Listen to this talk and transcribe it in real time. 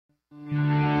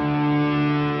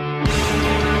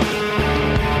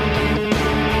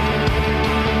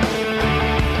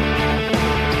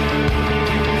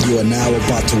are now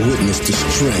about to witness the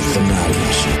strength of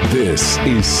knowledge. This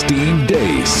is Steve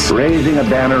Deace. Raising a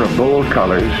banner of bold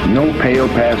colors, no pale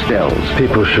pastels.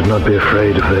 People should not be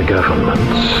afraid of their governments.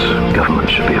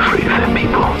 Governments should be afraid of their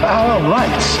people. Our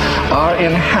rights are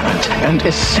inherent and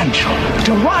essential,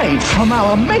 derived from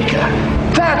our Maker.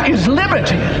 That is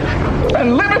liberty.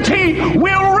 And liberty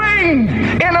will reign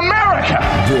in America.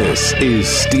 This is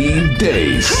Steve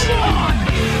Deace.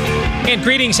 And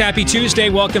greetings, happy Tuesday.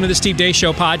 Welcome to the Steve Deace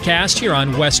Show podcast here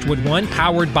on Westwood One,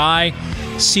 powered by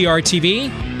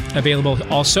CRTV, available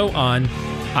also on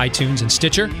iTunes and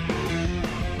Stitcher.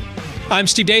 I'm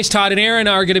Steve Deace. Todd and Aaron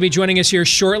are going to be joining us here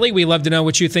shortly. We love to know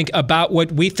what you think about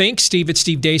what we think.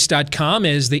 Steve@stevedeace.com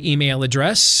is the email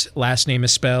address. Last name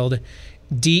is spelled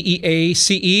Deace.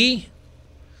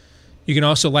 You can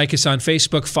also like us on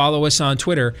Facebook, follow us on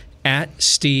Twitter at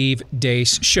Steve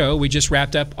Deace Show. We just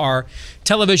wrapped up our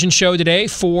television show today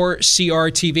for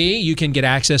CRTV. You can get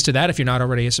access to that if you're not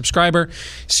already a subscriber.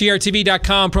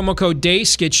 CRTV.com, promo code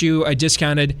DEACE gets you a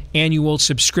discounted annual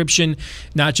subscription,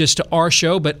 not just to our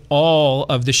show, but all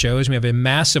of the shows. We have a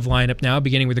massive lineup now,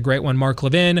 beginning with the great one, Mark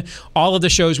Levin. All of the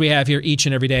shows we have here each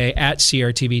and every day at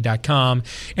CRTV.com.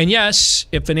 And yes,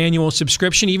 if an annual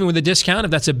subscription, even with a discount,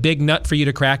 if that's a big nut for you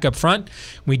to crack up front,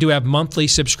 we do have monthly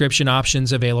subscription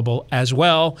options available as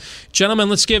well. Gentlemen,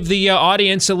 let's give the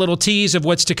audience a little tease of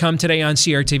what's to come today on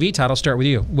CRTV. Todd, I'll start with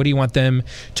you. What do you want them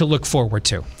to look forward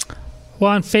to?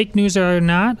 Well, on Fake News or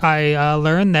Not, I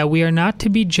learned that we are not to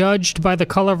be judged by the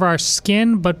color of our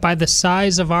skin, but by the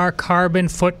size of our carbon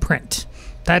footprint.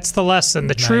 That's the lesson,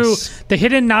 the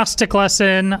hidden Gnostic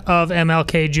lesson of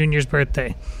MLK Jr.'s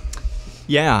birthday.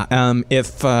 Yeah,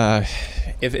 if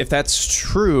that's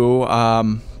true,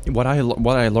 what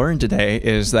I learned today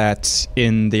is that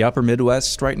in the upper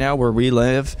Midwest right now where we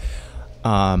live,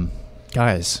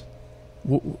 guys,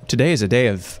 today is a day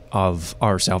of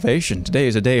our salvation. Today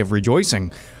is a day of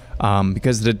rejoicing,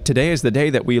 because today is the day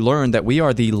that we learn that we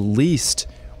are the least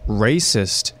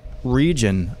racist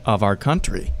region of our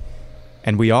country.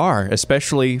 And we are,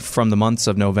 especially from the months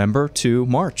of November to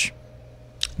March.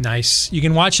 Nice. You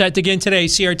can watch that again today,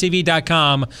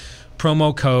 CRTV.com,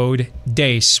 promo code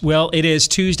DEACE. Well, it is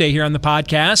Tuesday here on the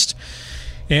podcast,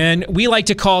 and we like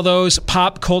to call those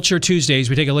Pop Culture Tuesdays.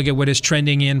 We take a look at what is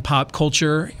trending in pop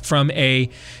culture from a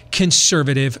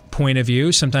conservative point of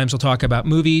view. Sometimes we'll talk about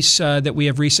movies that we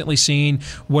have recently seen.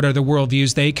 What are the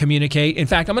worldviews they communicate? In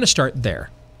fact, I'm going to start there.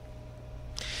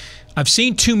 I've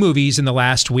seen 2 movies in the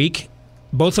last week.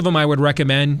 Both of them I would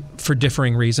recommend for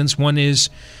differing reasons. One is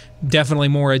definitely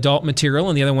more adult material,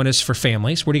 and the other one is for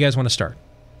families. Where do you guys want to start?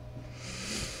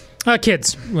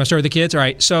 Kids. You want to start with the kids? All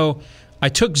right. So I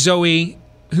took Zoe,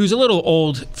 who's a little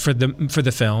old for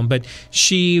the film, but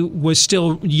she was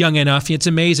still young enough. It's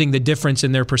amazing the difference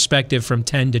in their perspective from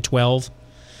 10 to 12.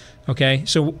 Okay?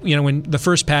 So, when the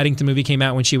first Paddington movie came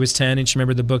out when she was 10 and she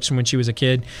remembered the books from when she was a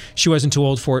kid, she wasn't too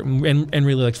old for it and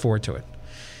really looked forward to it.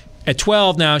 At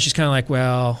 12 now, she's kind of like,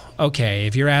 well, okay,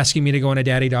 if you're asking me to go on a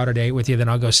daddy-daughter date with you, then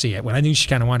I'll go see it. Well, I knew she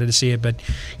kind of wanted to see it, but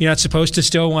you're not supposed to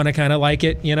still want to kind of like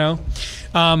it, It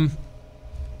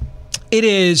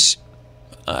is,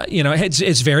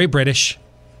 it's very British,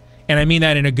 and I mean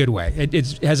that in a good way.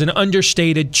 It has an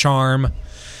understated charm.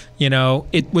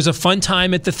 It was a fun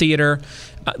time at the theater.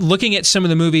 Looking at some of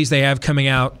the movies they have coming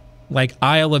out, like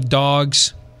Isle of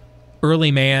Dogs, Early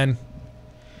Man,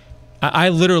 I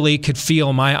literally could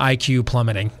feel my IQ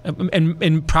plummeting,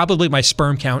 and probably my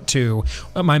sperm count too,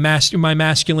 my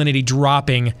masculinity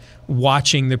dropping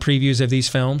watching the previews of these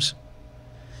films.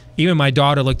 Even my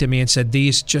daughter looked at me and said,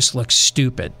 "These just look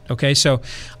stupid." Okay, so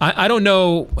I don't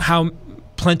know how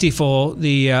plentiful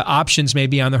the options may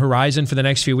be on the horizon for the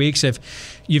next few weeks. If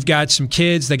you've got some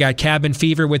kids that got cabin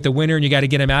fever with the winter and you got to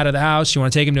get them out of the house, you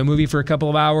want to take them to a movie for a couple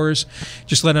of hours,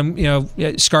 just let them,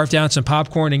 scarf down some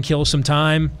popcorn and kill some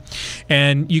time.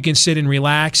 And you can sit and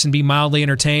relax and be mildly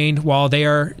entertained while they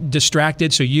are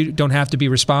distracted, so you don't have to be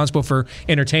responsible for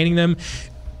entertaining them.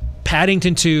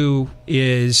 Paddington 2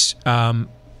 is a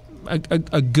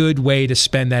good way to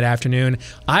spend that afternoon.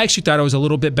 I actually thought it was a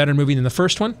little bit better movie than the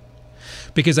first one,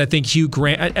 because I think Hugh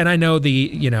Grant, and I know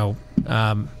the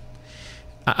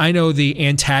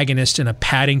antagonist in a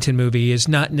Paddington movie is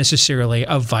not necessarily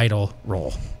a vital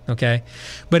role, okay?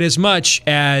 But as much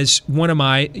as one of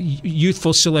my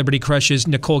youthful celebrity crushes,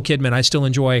 Nicole Kidman, I still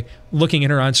enjoy looking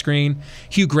at her on screen.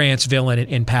 Hugh Grant's villain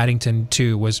in Paddington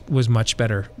 2 was much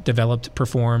better developed,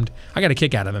 performed. I got a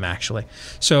kick out of him, actually.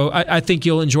 So I think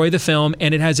you'll enjoy the film,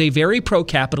 and it has a very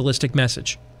pro-capitalistic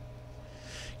message.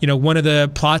 One of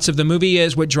the plots of the movie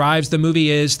is, what drives the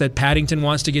movie is that Paddington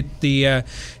wants to get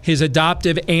his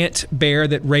adoptive aunt bear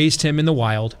that raised him in the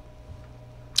wild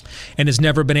and has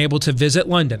never been able to visit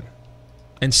London,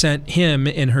 and sent him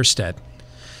in her stead.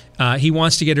 He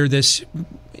wants to get her this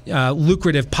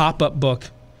lucrative pop-up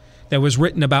book that was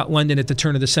written about London at the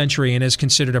turn of the century and is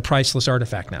considered a priceless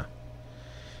artifact now.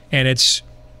 And it's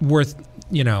worth,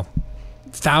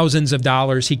 thousands of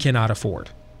dollars he cannot afford.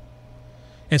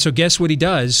 And so guess what he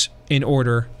does in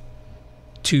order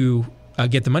to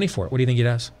get the money for it? What do you think he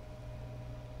does?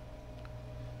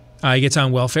 He gets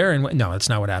on welfare, and no, that's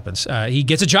not what happens. He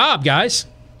gets a job, guys.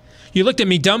 You looked at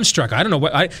me dumbstruck. I don't know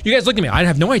what you guys looked at me. I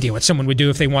have no idea what someone would do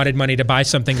if they wanted money to buy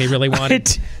something they really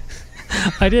wanted.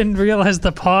 I didn't realize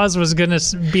the pause was going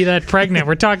to be that pregnant.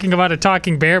 We're talking about a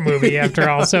talking bear movie after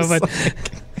all. So, but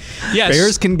yes,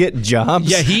 bears can get jobs.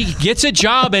 Yeah, he gets a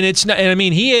job, and it's not. And I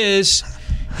mean, he's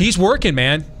working,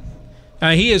 man.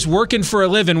 He is working for a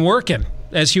living, working,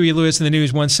 as Huey Lewis in the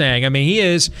News once sang. I mean,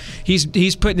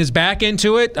 he's putting his back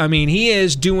into it. I mean, he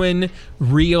is doing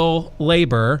real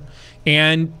labor,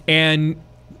 and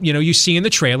you see in the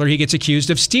trailer he gets accused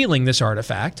of stealing this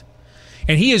artifact.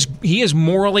 And he is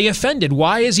morally offended.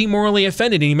 Why is he morally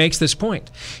offended? And he makes this point.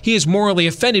 He is morally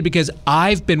offended because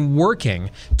I've been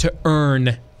working to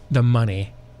earn the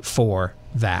money for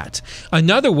that.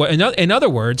 In other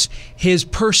words, his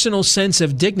personal sense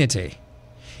of dignity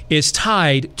is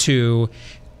tied to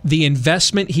the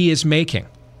investment he is making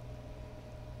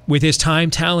with his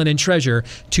time, talent, and treasure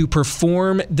to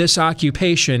perform this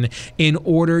occupation in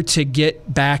order to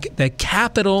get back the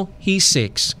capital he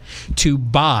seeks to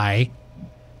buy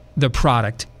the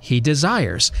product he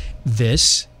desires.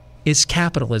 This is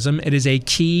capitalism. It is a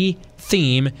key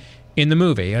theme in the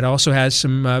movie. It also has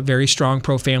some very strong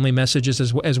pro-family messages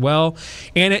as well,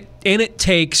 and it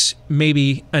takes,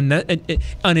 maybe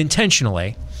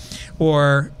unintentionally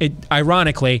or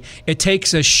ironically, it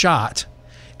takes a shot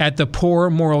at the poor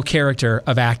moral character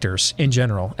of actors in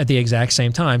general at the exact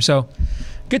same time. So,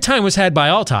 good time was had by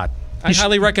all, Todd. I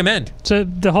highly recommend. So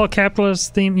the whole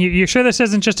capitalist theme, you're sure this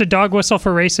isn't just a dog whistle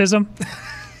for racism?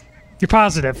 You're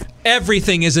positive?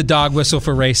 Everything is a dog whistle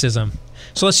for racism.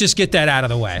 So let's just get that out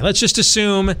of the way. Let's just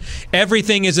assume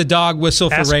everything is a dog whistle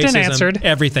for racism. Asked and answered.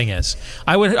 Everything is.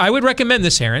 I would recommend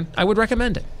this, Aaron. I would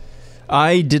recommend it.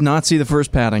 I did not see the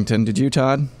first Paddington. Did you,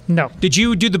 Todd? No. Did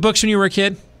you do the books when you were a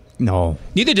kid? No.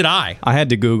 Neither did I. I had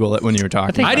to Google it when you were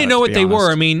talking about it. I didn't know what they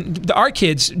were. I mean, our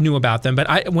kids knew about them, but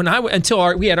I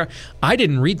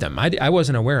didn't read them. I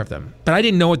wasn't aware of them. But I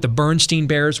didn't know what the Bernstein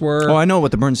Bears were. Oh, I know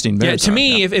what the Bernstein Bears are. To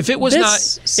me, if it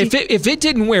was if it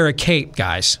didn't wear a cape,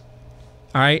 guys,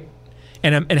 all right,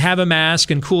 and have a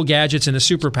mask and cool gadgets and a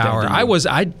superpower,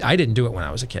 I didn't do it when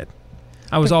I was a kid.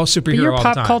 I was all superhero you're all the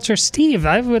time. pop culture Steve.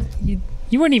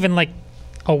 You weren't even like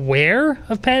aware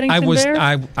of Paddington Bear?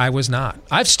 I was not.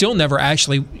 I've still never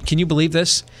actually, can you believe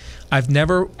this? I've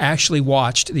never actually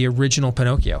watched the original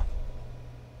Pinocchio.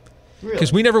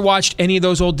 Because we never watched any of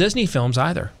those old Disney films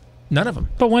either. None of them.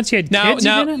 But once you had kids,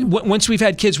 once we've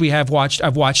had kids, I've watched,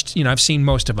 I've seen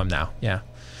most of them now. Yeah.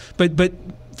 But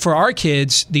for our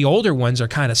kids, the older ones are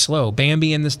kind of slow.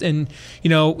 Bambi and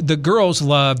the girls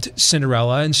loved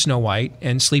Cinderella and Snow White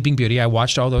and Sleeping Beauty. I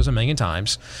watched all those a million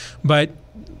times. But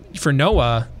for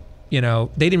Noah, they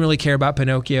didn't really care about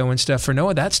Pinocchio and stuff. For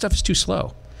Noah, that stuff is too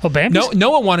slow. Oh, Bambi?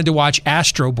 Noah wanted to watch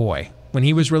Astro Boy when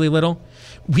he was really little.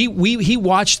 He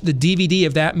watched the DVD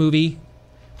of that movie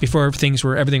before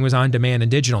everything was on demand and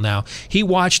digital now. He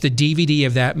watched the DVD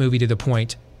of that movie to the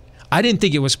point I didn't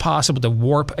think it was possible to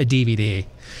warp a DVD.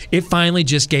 It finally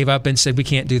just gave up and said, we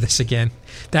can't do this again.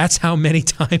 That's how many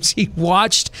times he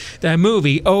watched that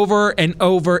movie over and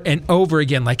over and over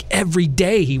again. Like every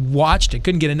day he watched it.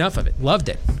 Couldn't get enough of it. Loved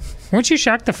it. Weren't you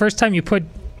shocked the first time you put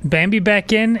Bambi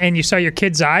back in and you saw your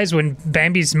kid's eyes when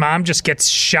Bambi's mom just gets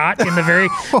shot in the very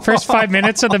first 5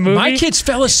 minutes of the movie? My kids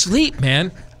fell asleep,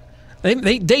 man.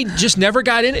 They just never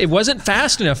got in. It wasn't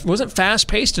fast enough. It wasn't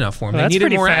fast-paced enough for them. Well, they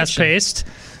needed more action. Fast-paced.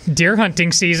 Deer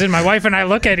hunting season. My wife and I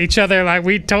look at each other like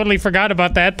we totally forgot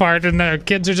about that part, and the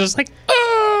kids are just like,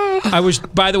 oh.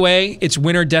 By the way, it's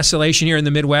winter desolation here in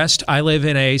the Midwest. I live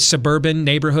in a suburban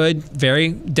neighborhood, very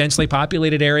densely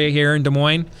populated area here in Des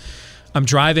Moines. I'm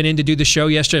driving in to do the show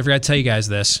yesterday. I forgot to tell you guys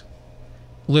this.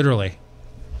 Literally.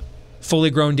 Fully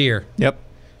grown deer. Yep.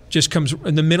 Just comes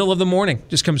in the middle of the morning.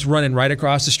 Just comes running right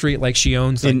across the street like she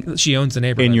owns the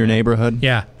neighborhood. In your neighborhood?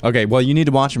 Yeah. Okay. Well, you need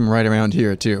to watch them right around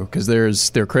here too, because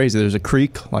they're crazy. There's a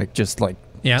creek just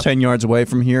 10 yards away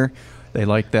from here. They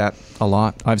like that a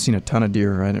lot. I've seen a ton of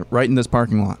deer right in this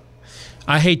parking lot.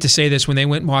 I hate to say this, when they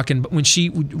went walking, but when she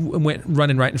went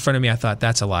running right in front of me, I thought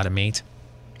that's a lot of meat.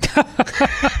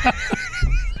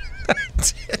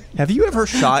 Have you ever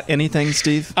shot anything,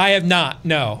 Steve? I have not.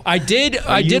 No, I did.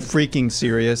 Are you freaking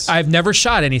serious? I've never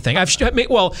shot anything. I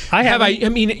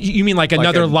mean, you mean like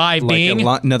another live being?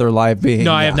 Another live being.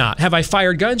 No, I have not. Have I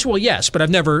fired guns? Well, yes, but I've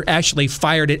never actually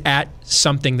fired it at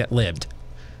something that lived.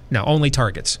 No, only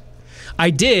targets.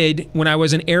 I did when I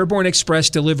was an Airborne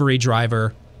Express delivery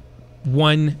driver.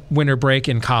 One winter break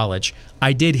in college,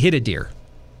 I did hit a deer.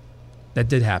 That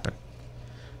did happen.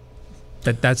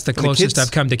 That's the closest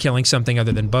I've come to killing something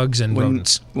other than bugs and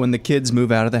rodents. When the kids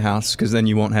move out of the house, because then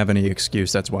you won't have any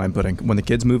excuse. That's why I'm putting. When the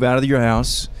kids move out of your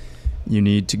house, you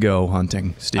need to go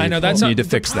hunting, Steve. I know that's you need to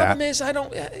fix that. The problem is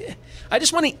I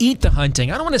just want to eat the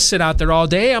hunting. I don't want to sit out there all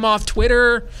day. I'm off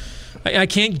Twitter. I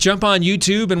can't jump on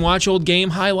YouTube and watch old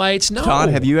game highlights. No. Todd,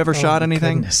 have you ever shot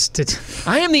anything? Goodness.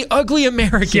 I am the ugly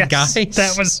American, guys.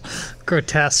 That was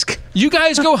grotesque. You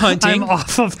guys go hunting. I'm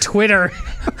off of Twitter.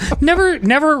 Never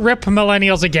rip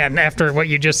millennials again after what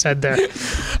you just said there.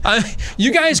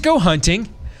 You guys go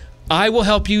hunting. I will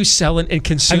help you sell it and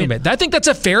consume it. I think that's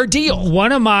a fair deal.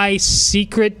 One of my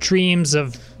secret dreams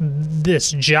of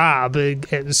this job,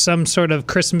 some sort of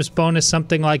Christmas bonus,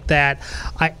 something like that,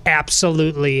 I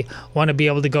absolutely want to be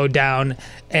able to go down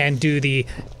and do the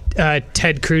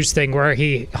Ted Cruz thing where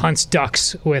he hunts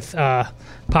ducks with Papa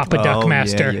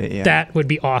Duckmaster. Yeah. That would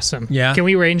be awesome. Yeah. Can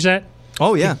we arrange that?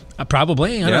 Oh, yeah.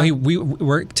 Probably. I know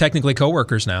we're technically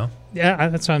coworkers now. Yeah,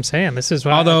 that's what I'm saying. This is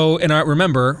why. Although, and I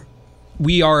remember,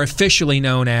 we are officially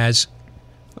known as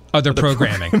Other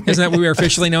Programming. Isn't that what we are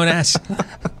officially known as?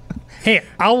 Hey,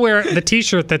 I'll wear the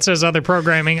T-shirt that says Other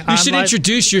Programming. You should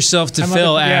introduce yourself to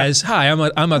Phil as, "Hi,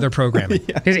 I'm Other Programming."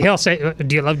 He'll say,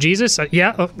 "Do you love Jesus?"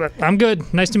 Yeah, I'm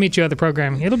good. Nice to meet you, Other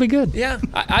Programming. It'll be good. Yeah,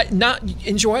 I not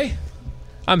enjoy.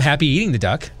 I'm happy eating the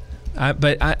duck,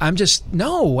 but I'm just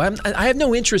no. I have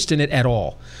no interest in it at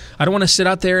all. I don't want to sit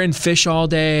out there and fish all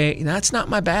day. That's not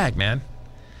my bag, man.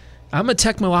 I'm a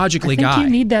technologically guy. I think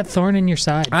you need that thorn in your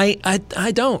side.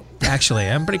 I don't, actually.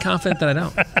 I'm pretty confident that I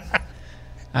don't.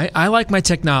 I like my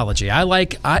technology.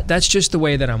 That's just the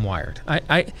way that I'm wired.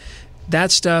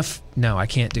 That stuff, no, I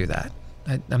can't do that.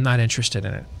 I'm not interested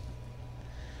in it.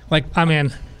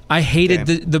 I hated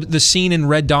the scene in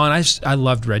Red Dawn. I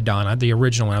loved Red Dawn. The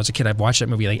original when I was a kid. I've watched that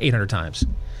movie like 800 times.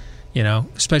 You know,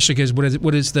 especially because what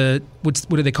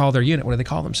do they call their unit? What do they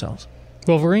call themselves?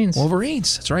 Wolverines.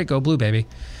 That's right. Go blue, baby.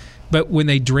 But when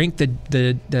they drink the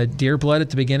deer blood at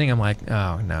the beginning, I'm like,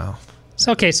 oh no.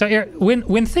 Okay, so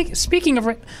speaking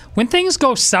of when things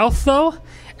go south though,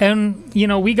 and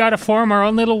we got to form our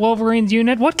own little Wolverines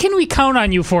unit, what can we count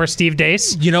on you for, Steve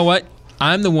Dace? You know what?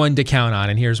 I'm the one to count on,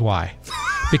 and here's why.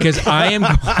 Because I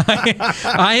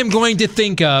am going to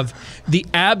think of the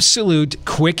absolute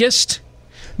quickest,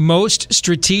 most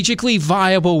strategically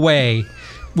viable way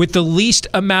with the least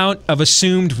amount of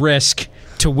assumed risk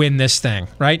to win this thing,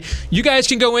 right? You guys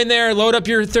can go in there, load up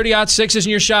your 30-06s and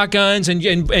your shotguns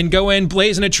and go in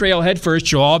blazing a trail head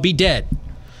first. You'll all be dead.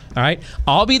 All right?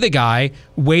 I'll be the guy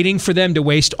waiting for them to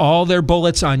waste all their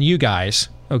bullets on you guys,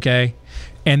 okay?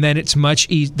 And then it's much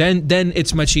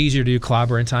it's much easier to do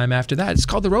clobber in time after that. It's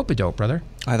called the rope-a-dope, brother.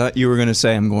 I thought you were going to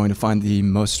say I'm going to find the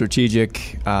most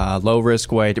strategic,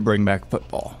 low-risk way to bring back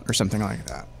football or something like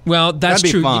that. Well, that's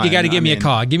true. Fine. You got to give me a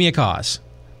cause. Give me a cause.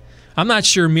 I'm not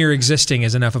sure mere existing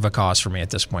is enough of a cause for me at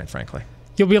this point, frankly.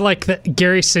 You'll be like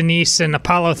Gary Sinise in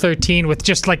Apollo 13 with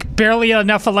just like barely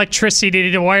enough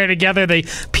electricity to wire together the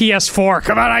PS4.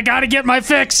 Come on, I got to get my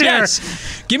fix here.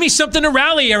 Yes. Give me something to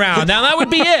rally around. Now, that would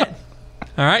be it.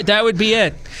 All right, that would be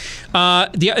it.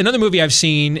 Another movie I've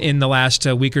seen in the last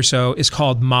week or so is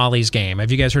called Molly's Game.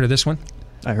 Have you guys heard of this one?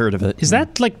 I heard of it. Is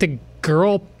that like the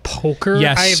girl poker?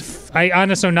 Yes. I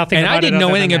honestly know nothing about it. And I didn't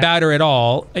know anything about her at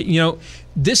all.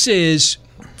 This is,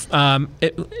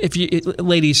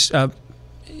 ladies,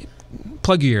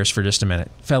 plug your ears for just a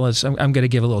minute. Fellas, I'm going to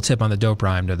give a little tip on the dope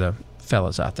rhyme to the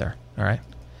fellas out there, all right?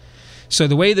 So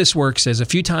the way this works is a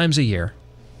few times a year,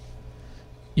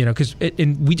 because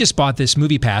we just bought this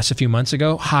Movie Pass a few months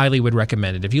ago. Highly would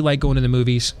recommend it. If you like going to the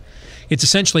movies, it's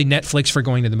essentially Netflix for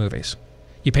going to the movies.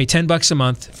 You pay $10 a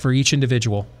month for each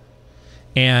individual,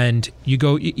 and you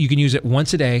can use it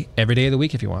once a day, every day of the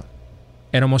week if you want,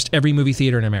 at almost every movie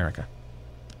theater in America.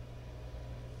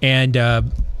 And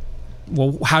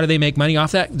how do they make money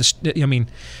off that?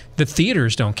 The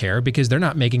theaters don't care because they're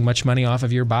not making much money off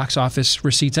of your box office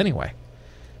receipts anyway.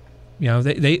 Where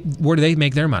do they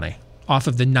make their money? Off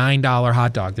of the $9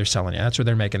 hot dog they're selling you. That's where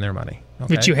they're making their money.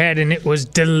 Okay? Which you had, and it was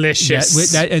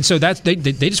delicious. And so they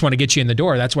just want to get you in the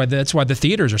door. That's why the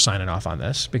theaters are signing off on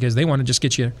this, because they want to just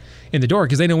get you in the door,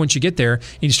 because they know once you get there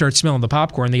and you start smelling the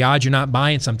popcorn, the odds you're not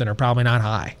buying something are probably not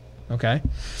high. Okay?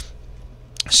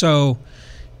 So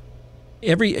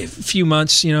every few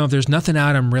months, if there's nothing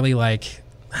out, I'm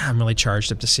really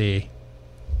charged up to see.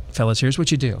 Fellas, here's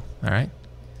what you do, all right?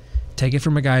 Take it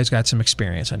from a guy who's got some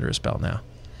experience under his belt now.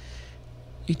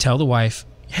 You tell the wife,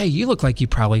 hey, you look like you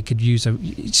probably could use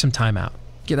some time out.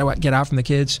 Get out from the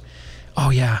kids. Oh,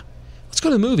 yeah. Let's go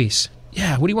to the movies.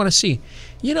 Yeah, what do you want to see?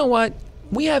 You know what?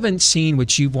 We haven't seen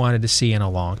what you've wanted to see in a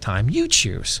long time. You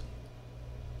choose.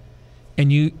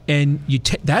 And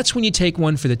that's when you take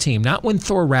one for the team, not when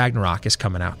Thor Ragnarok is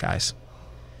coming out, guys.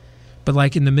 But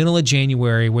like in the middle of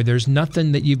January where there's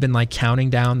nothing that you've been like counting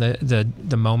down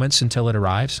the moments until it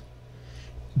arrives,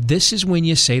 this is when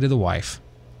you say to the wife,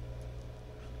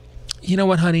 you know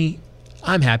what, honey,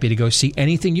 I'm happy to go see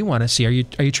anything you want to see. Are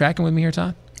you tracking with me here,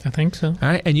 Todd? I think so. All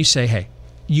right, and you say, hey,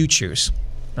 you choose,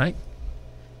 right?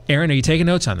 Aaron, are you taking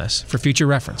notes on this for future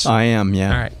reference? I am,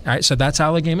 yeah. All right, so that's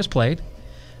how the game is played.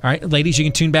 All right, ladies, you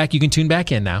can tune back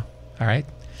in now. All right.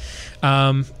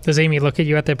 Does Amy look at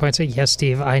you at that point and say, yes,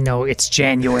 Steve, I know, it's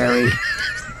January.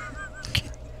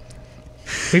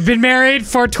 We've been married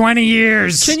for 20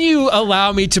 years. Can you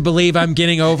allow me to believe I'm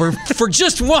getting over for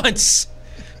just once?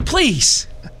 Please.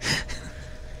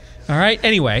 All right,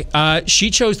 anyway,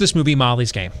 she chose this movie,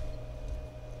 Molly's Game.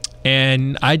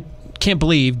 And I can't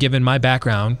believe, given my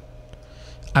background,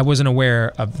 I wasn't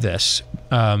aware of this.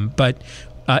 But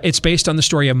it's based on the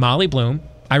story of Molly Bloom.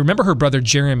 I remember her brother,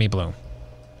 Jeremy Bloom.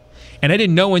 And I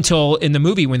didn't know until in the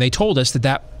movie when they told us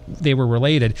that they were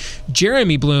related.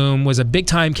 Jeremy Bloom was a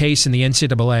big-time case in the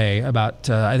NCAA about,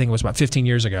 I think it was about 15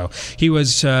 years ago. He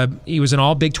was an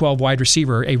all Big 12 wide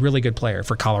receiver, a really good player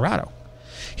for Colorado.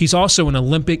 He's also an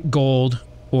Olympic gold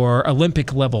or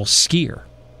Olympic-level skier.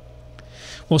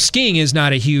 Well, skiing is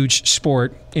not a huge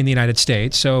sport in the United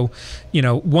States, so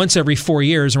once every 4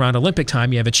 years around Olympic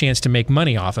time, you have a chance to make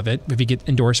money off of it if you get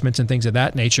endorsements and things of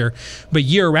that nature. But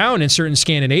year-round in certain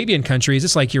Scandinavian countries,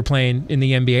 it's like you're playing in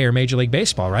the NBA or Major League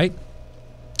Baseball, right?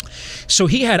 So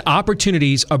he had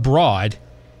opportunities abroad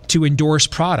to endorse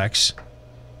products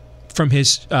from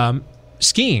his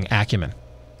skiing acumen.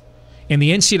 And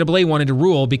the NCAA wanted to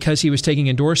rule because he was taking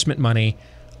endorsement money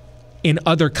in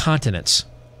other continents.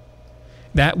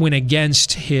 That went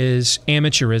against his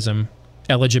amateurism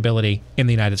eligibility in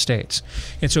the United States.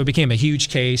 And so it became a huge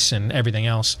case and everything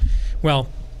else. Well,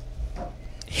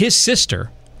 his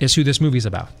sister is who this movie's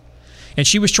about. And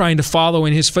she was trying to follow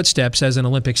in his footsteps as an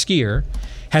Olympic skier,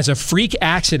 has a freak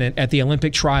accident at the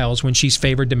Olympic trials when she's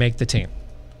favored to make the team.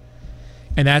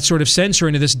 And that sort of sends her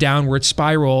into this downward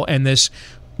spiral and this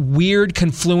weird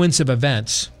confluence of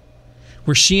events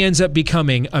where she ends up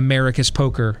becoming America's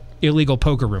illegal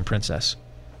poker room princess,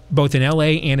 both in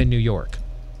L.A. and in New York.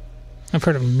 I've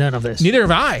heard of none of this. Neither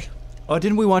have I. Oh,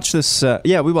 didn't we watch this?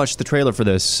 Yeah, we watched the trailer for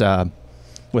this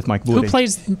with Mike Woody. Who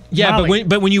plays Yeah, Molly?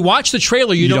 but when you watch the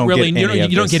trailer, you don't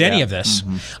get any of this.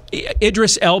 Mm-hmm.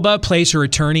 Idris Elba plays her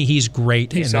attorney. He's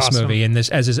great in this awesome. movie, and this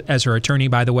as her attorney,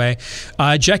 by the way.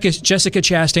 Jessica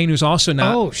Chastain, who's also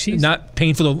not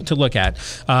painful to look at,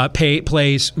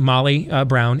 plays Molly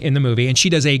Brown in the movie, and she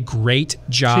does a great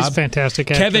job. She's a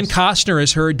fantastic actress. Kevin Costner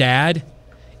as her dad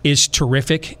is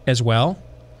terrific as well.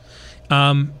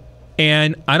 And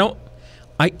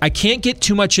I can't get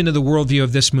too much into the worldview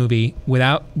of this movie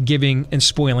without giving and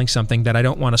spoiling something that I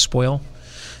don't want to spoil.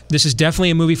 This is definitely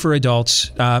a movie for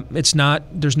adults. It's not.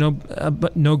 There's no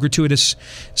gratuitous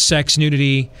sex,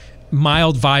 nudity,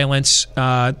 mild violence,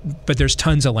 but there's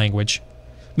tons of language.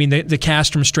 I mean, the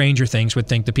cast from Stranger Things would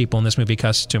think the people in this movie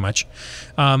cuss too much.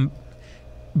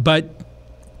 But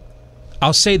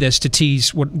I'll say this to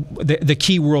tease what the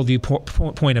key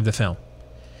worldview point of the film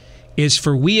is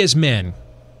for we as men.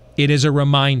 It is a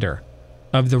reminder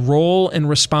of the role and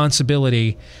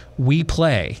responsibility we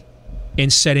play in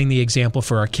setting the example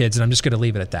for our kids. And I'm just going to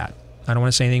leave it at that. I don't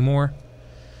want to say anything more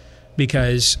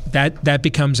because that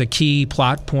becomes a key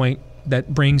plot point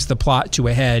that brings the plot to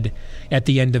a head at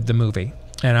the end of the movie.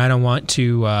 And I don't want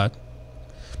to, I'm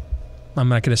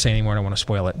not going to say anymore. I don't want to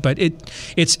spoil it. But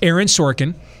it's Aaron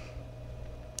Sorkin.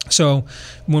 So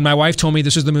when my wife told me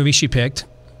this was the movie she picked,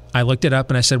 I looked it up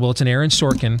and I said, well, it's an Aaron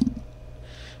Sorkin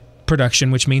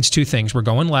production, which means two things. We're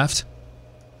going left.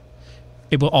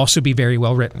 It will also be very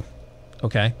well written.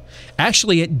 Okay?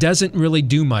 Actually, it doesn't really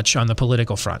do much on the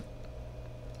political front,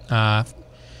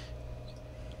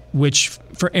 which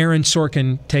for Aaron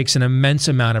Sorkin takes an immense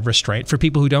amount of restraint. For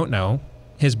people who don't know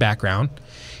his background,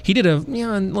 he did a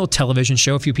little television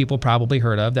show a few people probably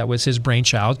heard of that was his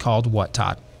brainchild called what,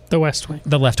 Todd? The West Wing.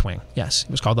 The Left Wing, yes.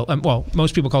 It was called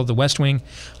most people call it the West Wing.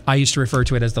 I used to refer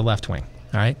to it as the Left Wing.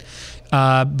 All right,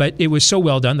 but it was so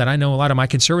well done that I know a lot of my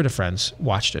conservative friends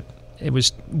watched it it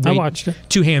was I watched it.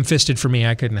 too ham-fisted for me.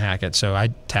 I couldn't hack it, so I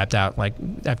tapped out like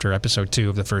after episode 2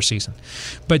 of the first season.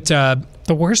 But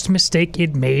the worst mistake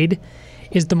it made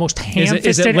is the most ham-fisted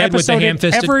is it led with the episode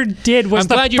ham-fisted? it ever did. Was I'm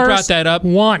glad the you brought first that up.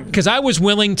 one. Because I was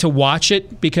willing to watch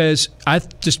it because I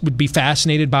just would be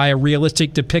fascinated by a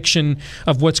realistic depiction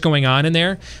of what's going on in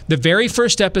there. The very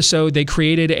first episode, they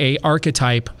created a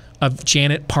archetype of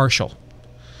Janet Parshall.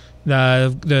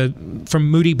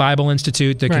 From Moody Bible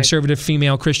Institute, the conservative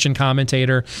female Christian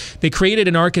commentator, they created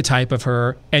an archetype of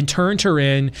her and turned her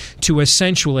in to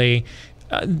essentially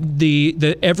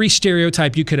the every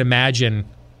stereotype you could imagine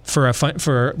for a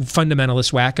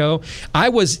fundamentalist wacko. I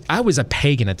was a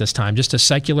pagan at this time, just a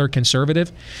secular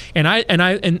conservative, and I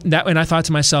thought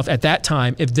to myself at that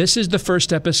time, if this is the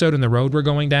first episode in the road we're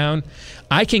going down,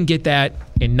 I can get that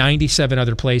in 97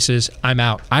 other places. I'm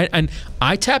out.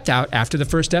 I tapped out after the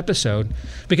first episode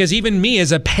because even me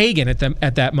as a pagan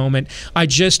at that moment, I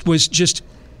was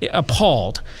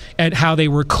appalled at how they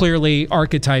were clearly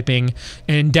archetyping,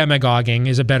 and demagoguing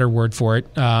is a better word for it,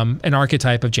 an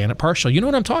archetype of Janet Parshall. You know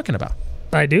what I'm talking about.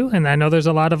 I do, and I know there's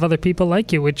a lot of other people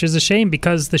like you, which is a shame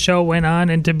because the show went on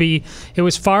and it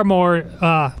was far more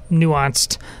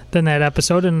nuanced than that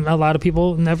episode, and a lot of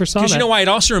people never saw that. Because you know why? It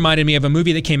also reminded me of a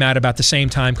movie that came out about the same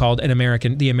time called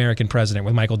The American President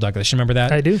with Michael Douglas. You remember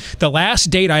that? I do. The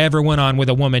last date I ever went on with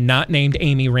a woman not named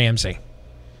Amy Ramsey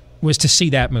was to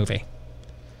see that movie.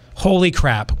 Holy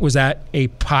crap, was that a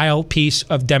piece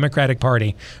of Democratic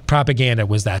Party propaganda,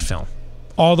 was that film.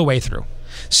 All the way through.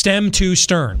 Stem to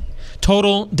stern.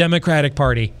 Total Democratic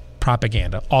Party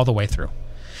propaganda all the way through.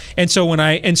 And so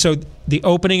the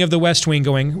opening of the West Wing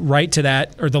going right to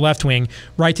that, or the left wing,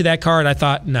 right to that card, I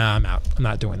thought, nah, I'm out. I'm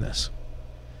not doing this.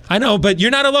 I know, but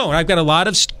you're not alone. I've got a lot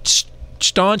of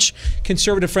staunch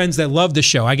conservative friends that love the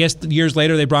show. I guess years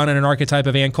later they brought in an archetype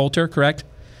of Ann Coulter, correct?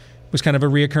 Was kind of a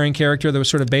reoccurring character that was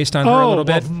sort of based on her a little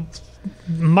bit.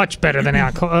 Much better than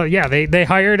Ann Coulter. Yeah, they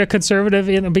hired a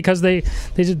conservative because they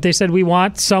said we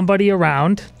want somebody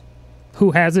around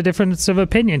who has a difference of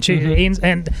opinion. Her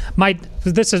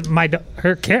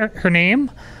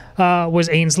name was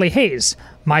Ainsley Hayes.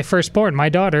 My firstborn, my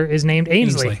daughter, is named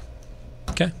Ainsley.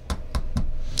 Okay.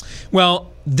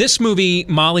 Well, this movie,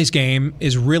 Molly's Game,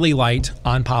 is really light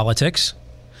on politics.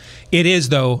 It is,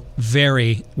 though,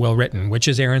 very well written, which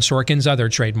is Aaron Sorkin's other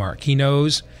trademark. He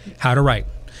knows how to write,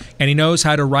 and he knows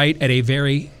how to write at a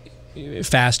very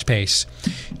fast pace.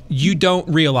 You don't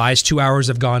realize 2 hours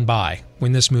have gone by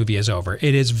when this movie is over.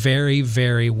 It is very,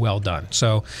 very well done.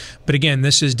 So, but again,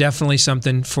 this is definitely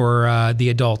something for the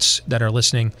adults that are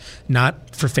listening,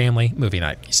 not for family movie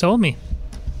night. You sold me.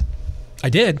 I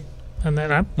did. And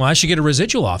then well, I should get a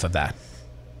residual off of that.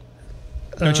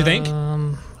 Don't you think?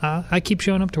 I keep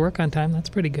showing up to work on time. That's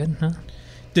pretty good, huh?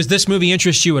 Does this movie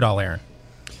interest you at all, Aaron?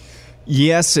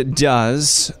 Yes, it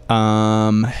does.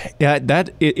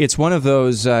 It's one of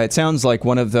those. It sounds like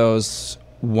one of those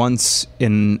once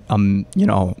in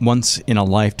a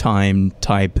lifetime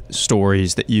type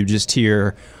stories that you just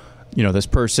hear. You know, this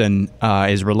person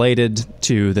is related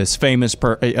to this famous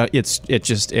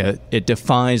it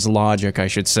defies logic, I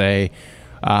should say.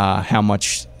 How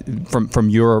much from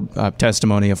your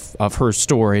testimony of her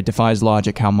story, it defies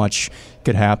logic how much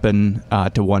could happen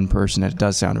to one person. It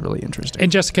does sound really interesting.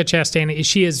 And Jessica Chastain,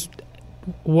 she is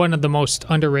one of the most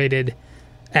underrated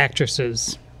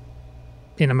actresses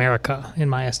in America, in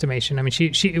my estimation. I mean,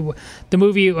 the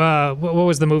movie, what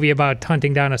was the movie about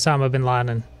hunting down Osama bin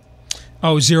Laden?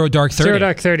 Oh, Zero Dark 30. Zero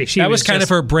Dark 30. That was kind of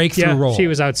her breakthrough role. She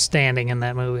was outstanding in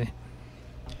that movie.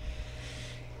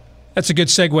 That's a good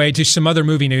segue to some other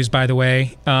movie news, by the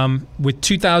way. With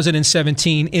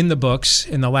 2017 in the books,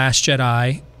 in The Last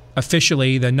Jedi,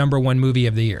 officially the #1 movie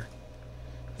of the year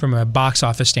from a box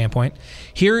office standpoint.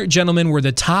 Here, gentlemen, were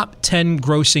the top 10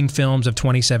 grossing films of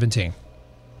 2017.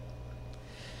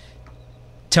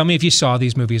 Tell me if you saw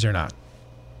these movies or not.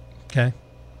 Okay.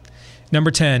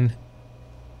 Number 10,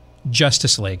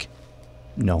 Justice League.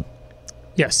 No.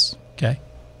 Yes. Okay.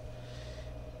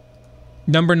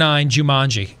 Number 9,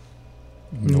 Jumanji.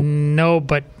 Nope. No,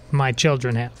 but my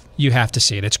children have. You have to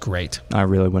see it. It's great. I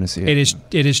really want to see it.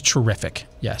 It is terrific.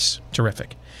 Yes,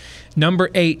 terrific. Number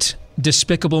 8,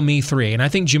 Despicable Me 3. And I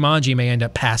think Jumanji may end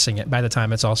up passing it by the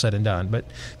time it's all said and done. But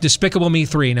Despicable Me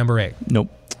 3, number 8. Nope.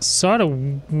 Saw it a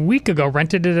week ago,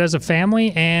 rented it as a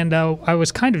family, and I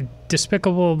was kind of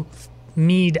Despicable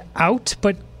Me'd out,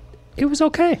 but it was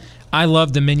okay. I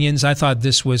love the Minions. I thought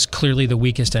this was clearly the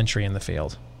weakest entry in the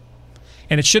field.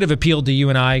 And it should have appealed to you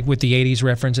and I with the 80s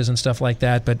references and stuff like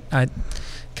that, but I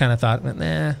kind of thought,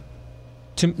 nah.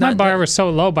 My bar was so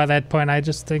low by that point. I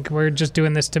just think we're just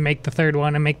doing this to make the third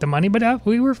one and make the money. But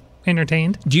we were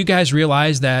entertained. Do you guys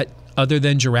realize that other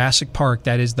than Jurassic Park,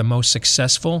 that is the most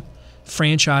successful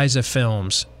franchise of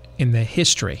films in the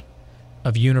history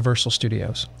of Universal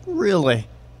Studios? Really?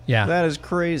 Yeah. That is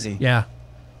crazy. Yeah.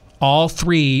 All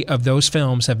 3 of those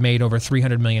films have made over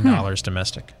 $300 million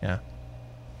domestic. Yeah.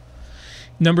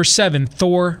 Number 7,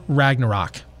 Thor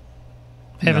Ragnarok.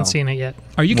 Haven't seen it yet.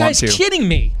 Are you guys kidding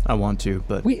me? I want to,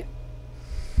 but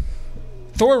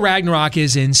Thor Ragnarok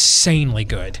is insanely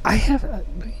good. I have.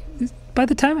 By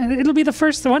the time it'll be the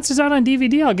first. Once it's out on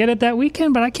DVD, I'll get it that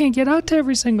weekend. But I can't get out to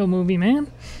every single movie,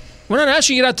 man. We're not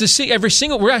asking you to get out to see every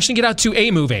single. We're asking you to get out to a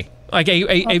movie, like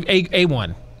a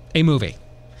movie.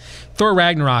 Thor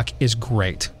Ragnarok is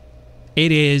great.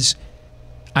 It is.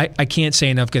 I can't say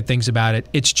enough good things about it.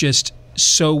 It's just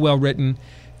so well written,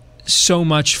 so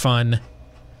much fun,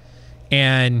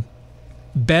 and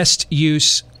best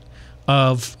use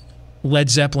of Led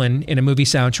Zeppelin in a movie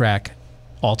soundtrack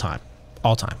all time.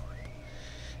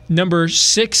 Number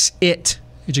 6, It.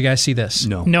 Did you guys see this?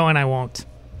 No, and I won't.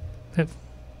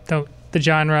 The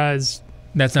genre is...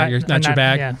 That's not your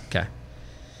bag? Yeah. Okay.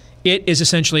 It is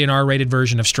essentially an R-rated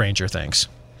version of Stranger Things.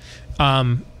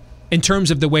 In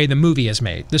terms of the way the movie is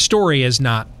made. The story is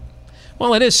not...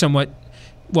 Well, it is somewhat...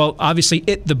 Well, obviously,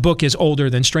 the book is older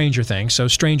than Stranger Things, so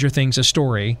Stranger Things, a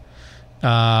story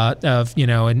of,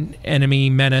 an enemy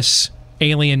menace,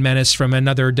 alien menace from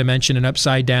another dimension and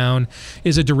upside down,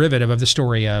 is a derivative of the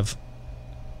story of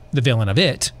the villain of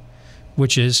It,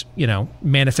 which is,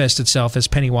 manifests itself as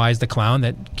Pennywise the Clown,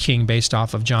 that King based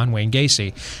off of John Wayne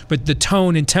Gacy. But the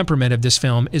tone and temperament of this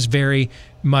film is very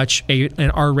much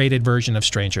an R-rated version of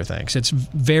Stranger Things. It's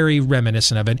very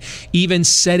reminiscent of it, even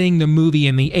setting the movie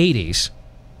in the 80s,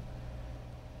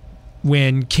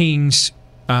 when King's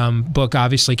book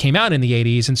obviously came out in the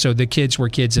 80s, and so the kids were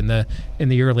kids in the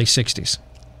early 60s.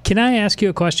 Can I ask you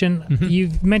a question? Mm-hmm.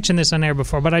 You've mentioned this on air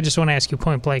before, but I just want to ask you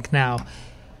point blank now.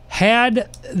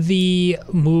 Had the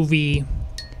movie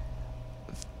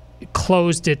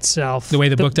closed itself the way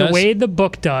the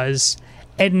book does,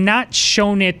 and not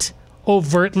shown it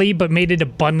overtly, but made it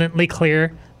abundantly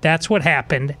clear that's what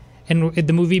happened, and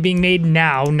the movie being made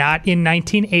now, not in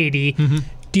 1980,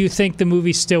 do you think the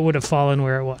movie still would have fallen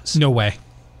where it was? No way.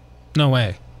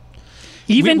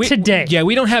 Even today. Yeah,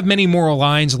 we don't have many moral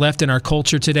lines left in our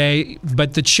culture today,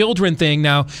 but the children thing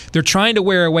now, they're trying to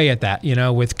wear away at that,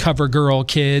 with cover girl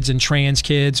kids and trans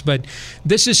kids, but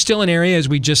this is still an area, as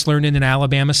we just learned in an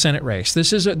Alabama Senate race.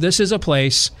 This is a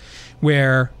place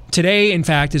where today, in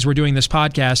fact, as we're doing this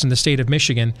podcast in the state of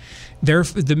Michigan,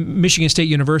 the Michigan State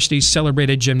University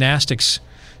celebrated gymnastics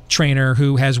trainer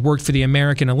who has worked for the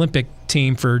American Olympic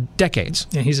team for decades.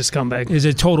 Yeah, he's a scumbag. Is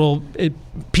a total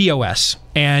POS.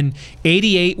 And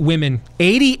 88 women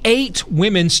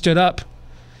stood up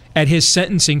at his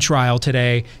sentencing trial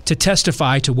today to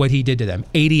testify to what he did to them.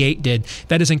 88 did.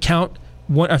 That doesn't count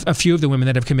a few of the women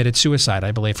that have committed suicide,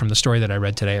 I believe, from the story that I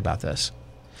read today about this.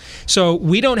 So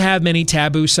we don't have many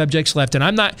taboo subjects left. And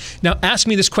I'm not... Now, ask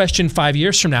me this question 5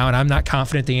 years from now, and I'm not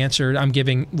confident the answer I'm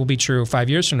giving will be true 5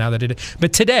 years from now.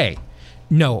 But today,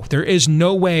 no. There is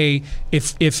no way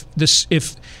if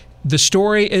the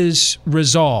story is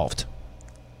resolved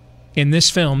in this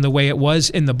film the way it was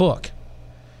in the book,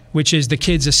 which is the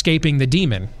kids escaping the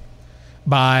demon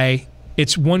by...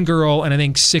 It's one girl and I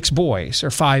think 6 boys or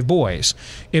 5 boys.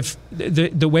 If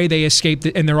the way they escape,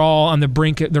 and they're all on the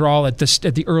brink, they're all at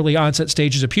the early onset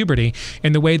stages of puberty,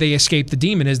 and the way they escape the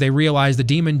demon is they realize the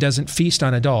demon doesn't feast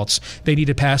on adults. They need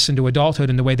to pass into adulthood,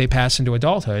 and the way they pass into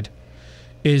adulthood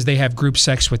is they have group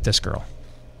sex with this girl.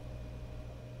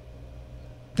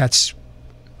 And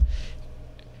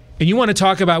you want to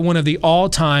talk about one of the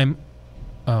all-time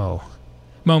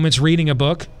moments reading a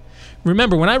book?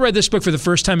 Remember, when I read this book for the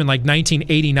first time in like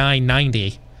 1989,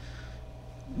 90,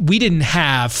 we didn't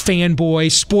have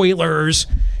fanboy spoilers.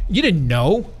 You didn't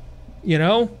know,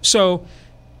 So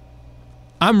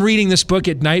I'm reading this book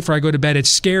at night before I go to bed. It's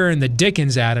scaring the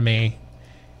dickens out of me.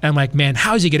 And I'm like, man,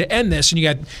 how's he going to end this? And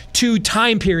you got 2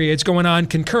 time periods going on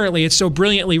concurrently. It's so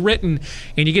brilliantly written.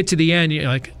 And you get to the end, you're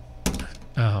like,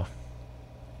 oh.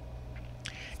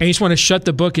 And you just want to shut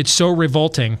the book. It's so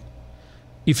revolting.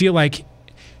 You feel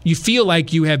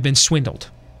like you have been swindled.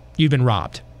 You've been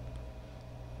robbed.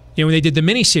 When they did the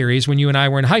miniseries, when you and I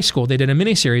were in high school, they did a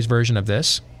miniseries version of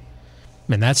this.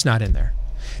 And that's not in there.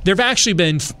 There have actually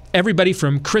been everybody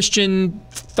from Christian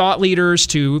thought leaders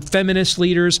to feminist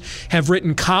leaders have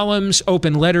written columns,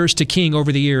 open letters to King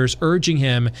over the years, urging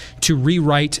him to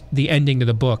rewrite the ending to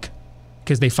the book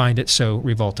because they find it so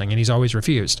revolting, and he's always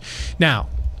refused. Now,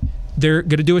 they're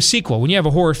going to do a sequel. When you have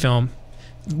a horror film,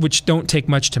 which don't take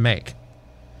much to make.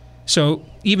 So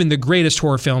even the greatest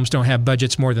horror films don't have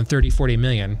budgets more than 30, 40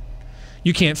 million.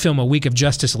 You can't film a week of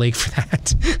Justice League for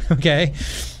that, okay?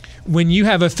 When you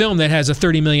have a film that has a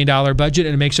 $30 million budget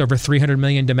and it makes over $300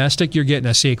 million domestic, you're getting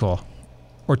a sequel,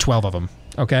 or 12 of them,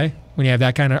 okay? When you have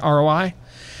that kind of ROI.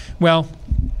 Well,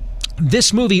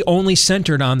 this movie only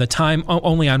centered on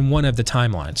only on one of the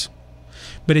timelines.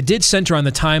 But it did center on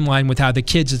the timeline with how the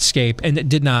kids escape, and it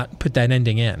did not put that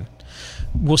ending in.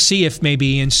 We'll see if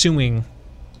maybe ensuing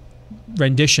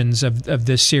renditions of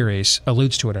this series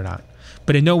alludes to it or not.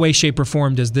 But in no way, shape, or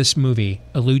form does this movie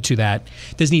allude to that.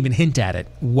 Doesn't even hint at it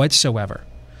whatsoever.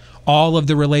 All of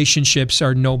the relationships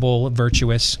are noble,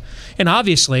 virtuous. And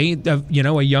obviously, a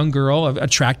young girl, an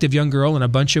attractive young girl, and a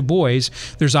bunch of boys,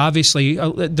 there's obviously,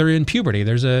 they're in puberty.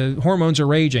 Hormones are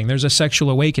raging. There's a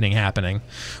sexual awakening happening.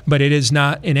 But it is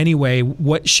not in any way,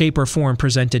 what shape or form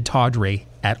presented tawdry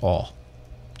at all.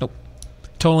 Nope.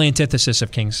 Total antithesis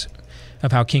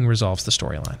of how King resolves the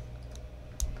storyline.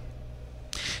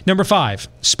 Number 5,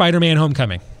 Spider-Man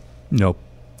Homecoming. Nope.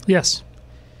 Yes.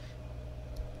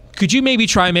 Could you maybe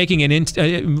try making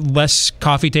less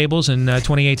coffee tables in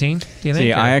 2018? Do you think?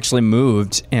 See, I actually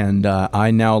moved, and I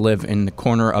now live in the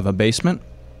corner of a basement,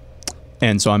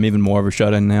 and so I'm even more of a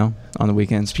shut-in now on the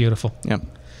weekends. It's beautiful. Yep.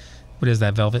 What is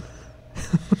that, Velvet?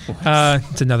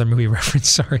 It's another movie reference,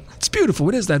 sorry. It's beautiful.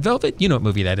 What is that, Velvet? You know what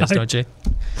movie that is, don't you?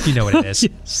 You know what it is.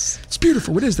 Yes. It's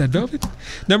beautiful. What is that, Velvet?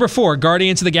 Number 4,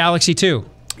 Guardians of the Galaxy 2.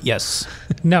 Yes.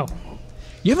 No.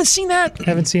 You haven't seen that?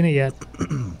 Haven't seen it yet.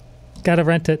 Gotta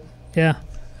rent it. Yeah.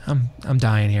 I'm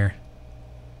dying here.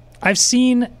 I've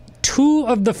seen 2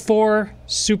 of the 4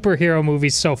 superhero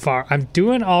movies so far. I'm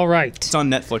doing all right. It's on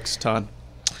Netflix, Todd.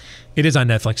 It is on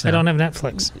Netflix now. I don't have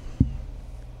Netflix.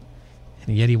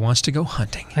 And yet he wants to go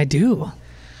hunting. I do.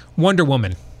 Wonder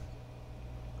Woman.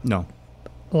 No.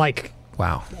 Like,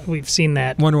 wow. We've seen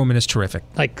that Wonder Woman is terrific.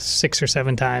 like 6 or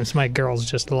 7 times. My girls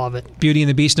just love it. Beauty and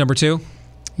the Beast number 2.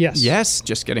 Yes. Yes.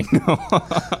 Just kidding.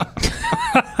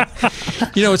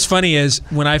 You know what's funny is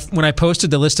when I posted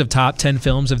the list of top 10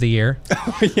 films of the year,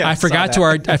 Yeah, I forgot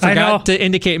to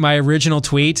indicate my original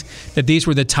tweet that these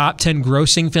were the top 10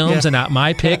 grossing films and not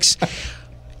my picks.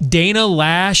 Dana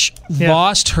Lash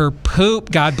lost her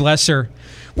poop. God bless her.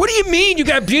 What do you mean you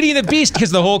got Beauty and the Beast?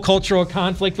 Because the whole cultural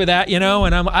conflict with that, and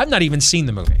I've not even seen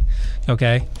the movie.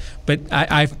 Okay, but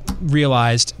I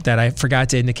realized that I forgot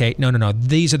to indicate. No.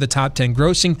 These are the top 10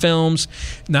 grossing films,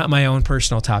 not my own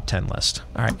personal top 10 list.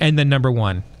 All right, and then number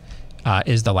 1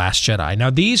 is The Last Jedi. Now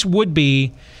these would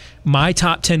be my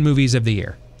top 10 movies of the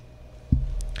year.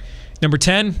 Number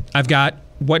 10, I've got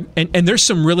and there's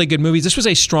some really good movies. This was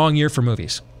a strong year for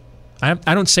movies. I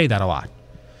don't say that a lot.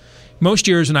 Most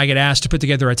years when I get asked to put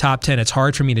together a top 10, it's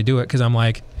hard for me to do it because I'm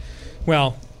like,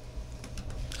 well,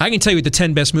 I can tell you what the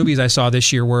 10 best movies I saw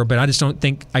this year were, but I just don't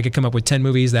think I could come up with 10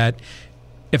 movies that,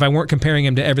 if I weren't comparing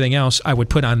them to everything else, I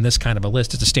would put on this kind of a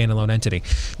list as a standalone entity.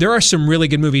 There are some really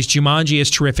good movies. Jumanji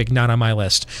is terrific, not on my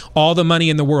list. All the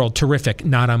Money in the World, terrific,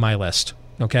 not on my list.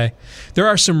 Okay? There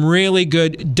are some really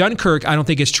good... Dunkirk, I don't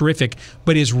think is terrific,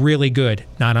 but is really good,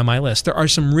 not on my list. There are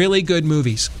some really good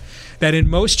movies that in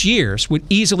most years would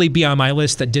easily be on my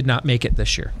list that did not make it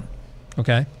this year.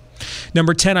 Okay?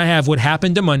 Number 10, I have What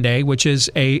Happened to Monday, which is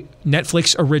a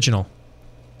Netflix original.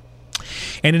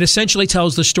 And it essentially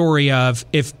tells the story of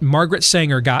if Margaret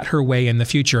Sanger got her way in the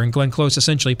future, and Glenn Close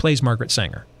essentially plays Margaret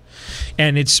Sanger.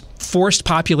 And it's forced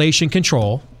population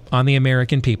control on the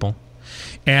American people.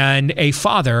 And a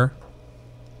father,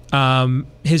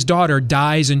 his daughter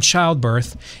dies in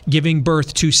childbirth, giving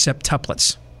birth to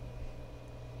septuplets.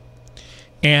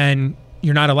 And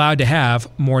you're not allowed to have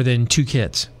more than 2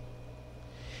 kids.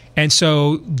 And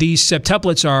so these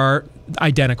septuplets are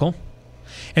identical.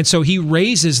 And so he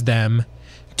raises them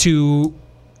to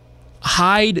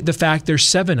hide the fact there's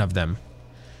 7 of them.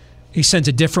 He sends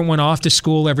a different one off to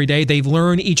school every day. They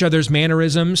learn each other's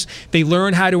mannerisms. They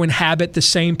learn how to inhabit the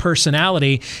same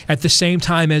personality at the same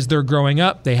time as they're growing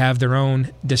up. They have their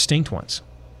own distinct ones.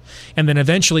 And then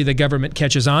eventually the government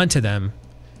catches on to them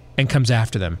and comes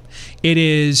after them. It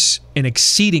is an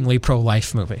exceedingly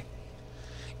pro-life movie.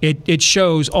 It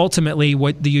shows ultimately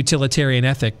what the utilitarian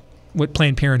ethic, what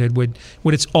Planned Parenthood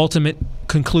what its ultimate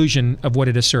conclusion of what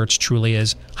it asserts truly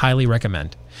is. Highly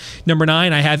recommend. Number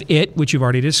 9, I have It, which you've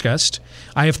already discussed.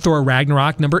 I have Thor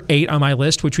Ragnarok, number 8 on my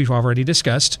list, which we've already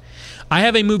discussed. I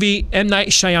have a movie, M. Night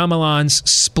Shyamalan's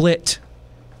Split,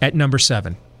 at number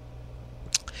 7.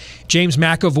 James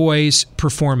McAvoy's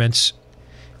performance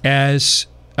as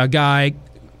a guy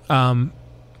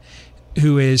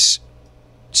who is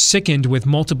sickened with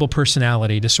multiple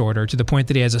personality disorder to the point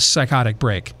that he has a psychotic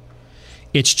break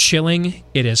It's chilling.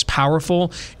 It is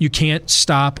powerful. You can't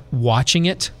stop watching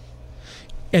it.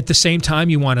 At the same time,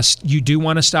 you do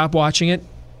want to stop watching it.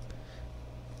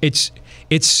 It's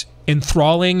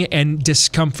enthralling and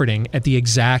discomforting at the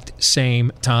exact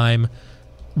same time.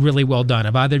 Really well done.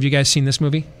 Have either of you guys seen this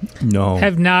movie? No.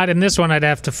 Have not. And this one, I'd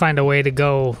have to find a way to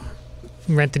go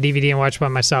rent the DVD and watch by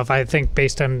myself. I think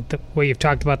based on the way you've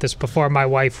talked about this before, my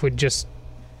wife would just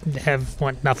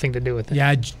want nothing to do with it.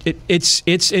 Yeah,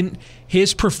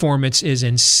 his performance is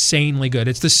insanely good.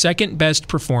 It's the second best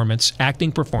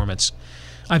acting performance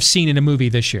I've seen in a movie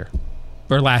this year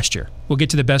or last year. We'll get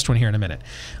to the best one here in a minute.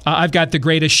 I've got The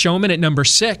Greatest Showman at number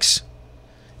 6.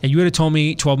 And you would have told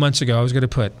me 12 months ago I was going to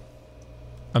put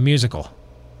a musical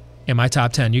in my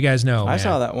top 10. You guys know, man. I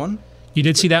saw that one. You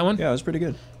did see that one? Yeah, it was pretty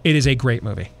good. It is a great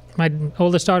movie. My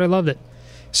oldest daughter loved it.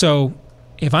 So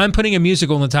if I'm putting a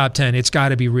musical in the top 10, it's got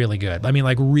to be really good. I mean,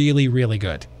 like really, really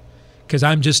good. Because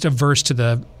I'm just averse to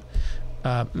the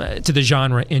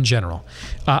genre in general.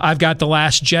 I've got The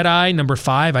Last Jedi, number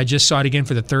 5. I just saw it again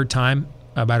for the third time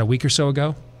about a week or so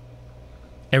ago.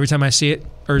 Every time I see it,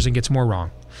 Erzen gets more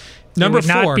wrong. Number it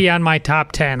would 4. Not be on my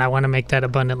top 10. I want to make that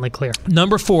abundantly clear.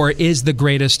 Number 4 is the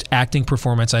greatest acting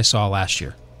performance I saw last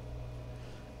year.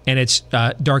 And it's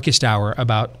Darkest Hour,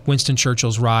 about Winston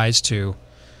Churchill's rise to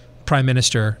Prime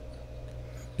Minister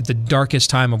at the darkest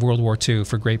time of World War II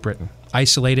for Great Britain.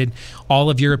 Isolated, all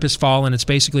of Europe has fallen. It's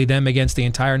basically them against the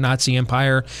entire Nazi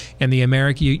Empire, and the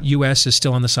U.S. is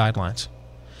still on the sidelines.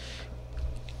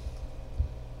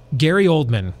 Gary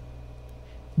Oldman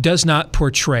does not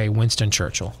portray Winston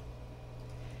Churchill.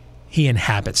 He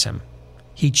inhabits him.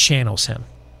 He channels him.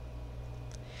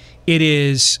 It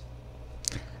is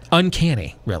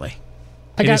uncanny, really.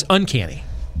 It is uncanny.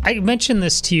 I mentioned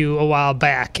this to you a while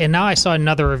back, and now I saw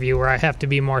another review where I have to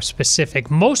be more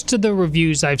specific. Most of the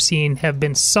reviews I've seen have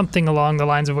been something along the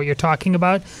lines of what you're talking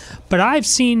about, but I've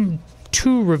seen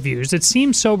 2 reviews that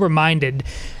seem sober-minded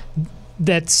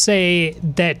that say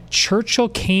that Churchill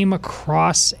came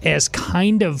across as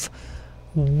kind of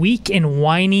weak and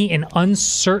whiny and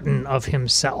uncertain of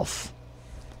himself.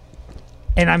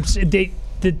 And This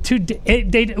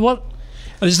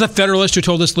is the Federalist who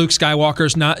told us Luke Skywalker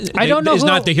is not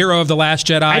the hero of The Last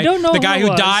Jedi. I don't know the guy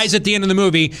who dies at the end of the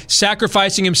movie,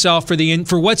 sacrificing himself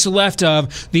for what's left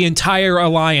of the entire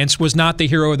alliance, was not the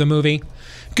hero of the movie.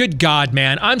 Good God,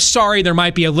 man. I'm sorry there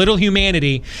might be a little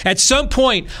humanity. At some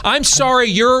point, I'm sorry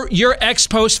you're ex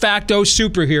post facto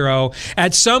superhero.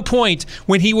 At some point,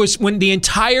 when the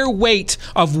entire weight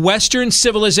of Western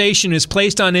civilization is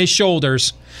placed on his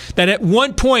shoulders, that at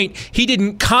one point he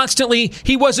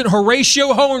wasn't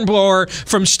Horatio Hornblower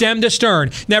from stem to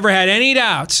stern. Never had any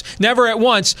doubts. Never at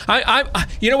once.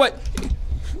 You know what?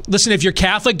 Listen, if you're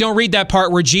Catholic, don't read that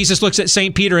part where Jesus looks at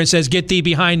St. Peter and says, "Get thee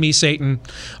behind me, Satan."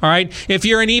 All right? If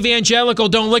you're an evangelical,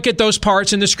 don't look at those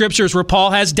parts in the scriptures where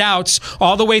Paul has doubts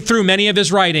all the way through many of his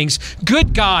writings.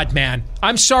 Good God, man.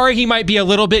 I'm sorry he might be a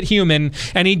little bit human,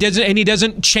 and he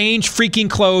doesn't change freaking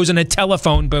clothes in a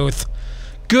telephone booth.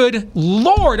 Good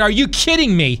Lord, are you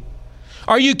kidding me?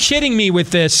 Are you kidding me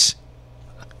with this?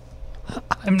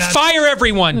 Fire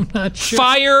everyone. I'm not sure.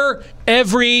 Fire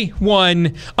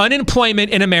everyone.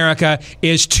 Unemployment in America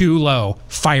is too low.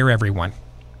 Fire everyone.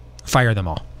 Fire them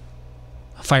all.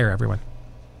 Fire everyone.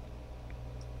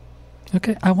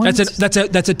 Okay,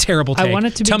 that's a terrible take. I want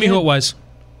it to be Tell me who it was.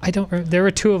 I don't. There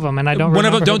were 2 of them, and I don't remember. One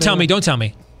of them. Don't tell me. Don't tell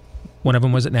me. One of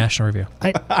them was at National Review.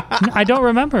 I don't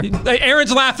remember.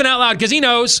 Aaron's laughing out loud because he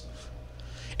knows.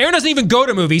 Aaron doesn't even go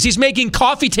to movies. He's making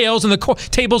coffee tables in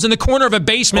the corner of a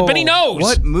basement, but he knows.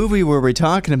 What movie were we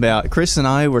talking about? Chris and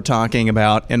I were talking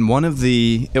about, and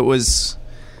I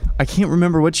can't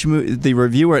remember which movie, the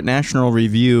reviewer at National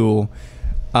Review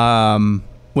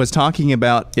was talking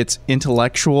about its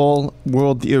intellectual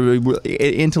world, the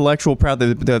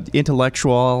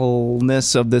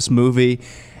intellectualness of this movie,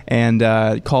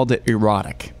 and called it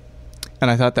erotic. And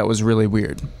I thought that was really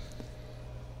weird.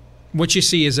 What you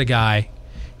see is a guy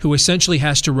who essentially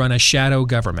has to run a shadow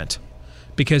government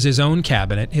because his own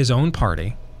cabinet, his own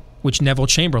party, which Neville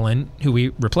Chamberlain, who we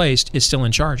replaced, is still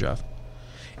in charge of.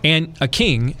 And a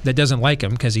king that doesn't like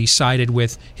him because he sided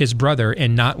with his brother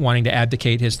in not wanting to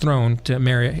abdicate his throne to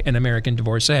marry an American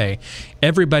divorcee.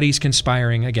 Everybody's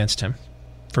conspiring against him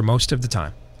for most of the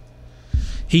time.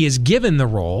 He is given the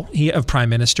role of prime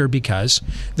minister because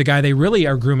the guy they really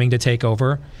are grooming to take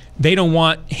over, they don't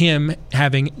want him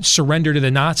having surrendered to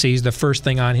the Nazis the first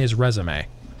thing on his resume.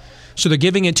 So they're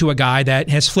giving it to a guy that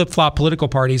has flip-flopped political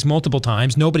parties multiple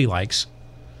times, nobody likes.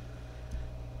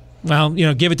 Well,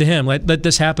 give it to him. Let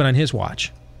this happen on his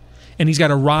watch. And he's got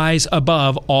to rise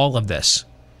above all of this.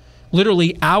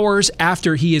 literally hours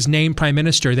after he is named prime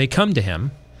minister, they come to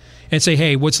him and say,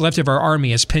 hey, what's left of our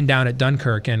army is pinned down at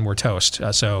Dunkirk and we're toast.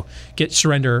 So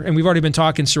surrender. And we've already been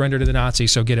talking surrender to the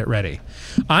Nazis, so get it ready.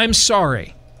 I'm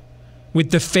sorry.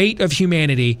 With the fate of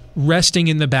humanity resting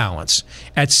in the balance,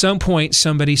 at some point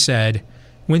somebody said,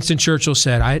 Winston Churchill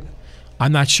said,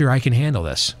 I'm not sure I can handle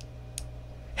this.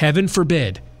 Heaven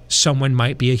forbid someone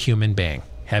might be a human being.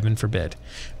 Heaven forbid.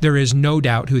 There is no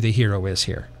doubt who the hero is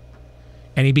here.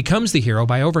 And he becomes the hero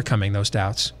by overcoming those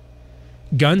doubts.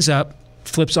 Guns up,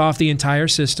 flips off the entire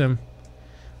system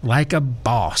like a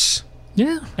boss.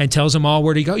 Yeah. And tells them all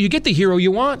where to go. You get the hero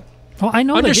you want. Well, I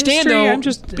know Understand, the history. though, I'm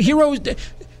just heroes,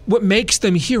 what makes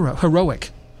them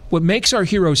heroic, what makes our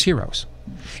heroes heroes,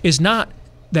 is not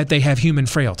that they have human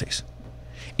frailties.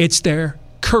 It's their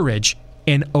courage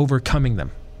in overcoming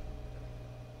them,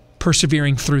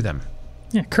 persevering through them.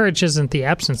 Yeah, courage isn't the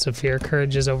absence of fear.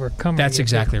 Courage is overcoming. That's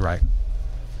exactly right.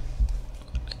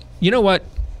 You know what?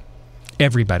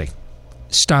 Everybody,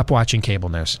 stop watching cable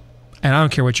news. And I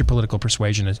don't care what your political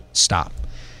persuasion is. Stop.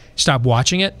 Stop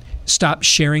watching it. Stop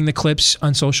sharing the clips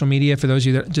on social media. For those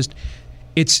of you that just,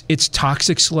 it's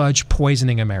toxic sludge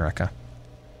poisoning America.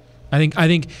 I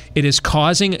think it is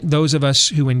causing those of us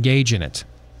who engage in it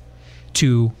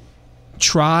to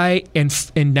try and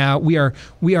now we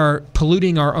are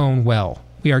polluting our own well.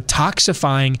 We are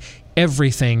toxifying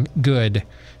everything good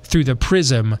through the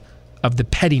prism of the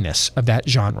pettiness of that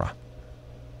genre.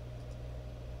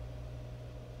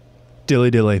 Dilly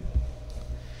dilly.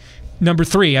 Number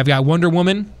 3, I've got Wonder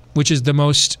Woman, which is the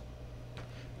most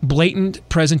blatant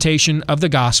presentation of the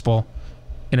gospel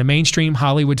in a mainstream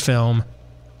Hollywood film,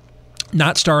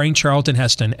 not starring Charlton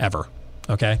Heston ever.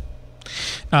 Okay.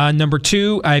 Number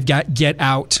 2, I've got Get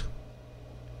Out,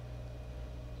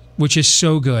 which is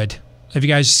so good. Have you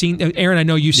guys seen? Aaron, I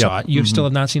know you saw it. You still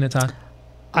have not seen it, Todd?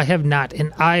 I have not,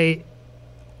 and I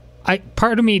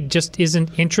part of me just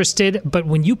isn't interested. But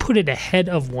when you put it ahead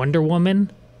of Wonder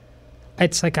Woman,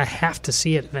 it's like I have to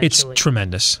see it eventually. It's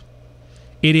tremendous.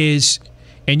 It is,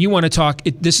 and you want to talk.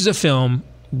 This is a film.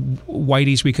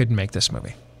 Whitey's, we couldn't make this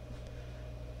movie.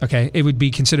 Okay, it would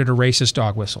be considered a racist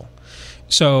dog whistle.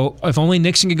 So if only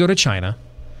Nixon could go to China,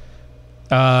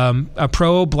 a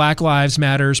pro-Black Lives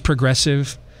Matters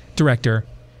progressive director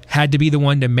had to be the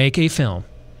one to make a film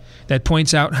that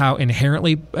points out how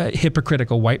inherently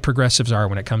hypocritical white progressives are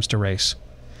when it comes to race.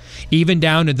 Even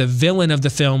down to the villain of the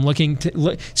film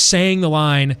saying the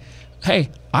line, hey,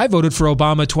 I voted for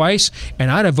Obama twice, and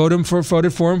I'd have voted for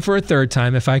him for a third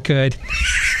time if I could.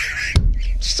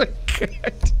 So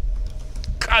good.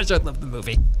 Gosh, I love the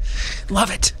movie. Love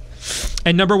it.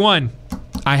 And number 1,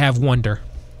 I have Wonder.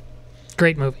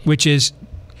 Great movie.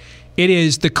 It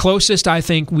is the closest I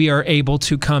think we are able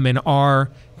to come in our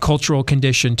cultural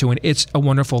condition to an It's a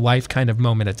Wonderful Life kind of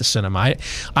moment at the cinema.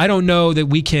 I don't know that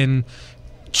we can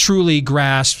truly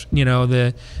grasp,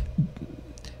 the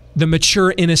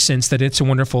mature innocence that It's a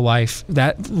Wonderful Life,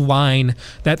 that line,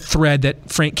 that thread that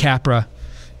Frank Capra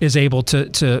is able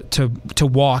to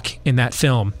walk in that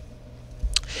film.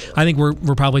 I think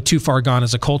we're probably too far gone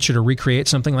as a culture to recreate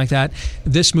something like that.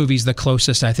 This movie's the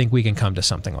closest I think we can come to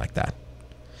something like that.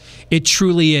 It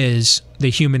truly is the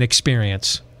human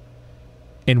experience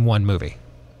in one movie.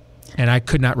 And I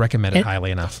could not recommend it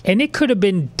highly enough. And it could have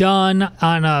been done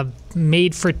on a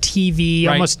made-for-TV,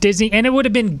 right, almost Disney, and it would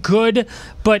have been good,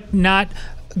 but not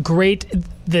great.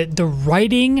 The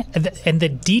writing and the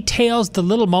details, the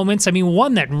little moments. I mean,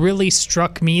 one that really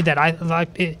struck me that I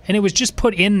liked, and it was just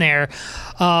put in there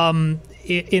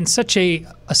in such a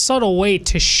subtle way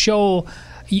to show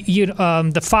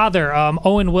the father,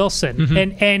 Owen Wilson,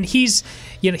 Mm-hmm. and he's,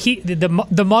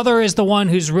 the mother is the one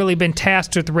who's really been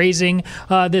tasked with raising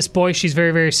this boy. She's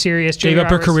very, very serious. Gave up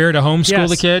her career to homeschool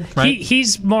the kid. Right?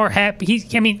 He's more happy.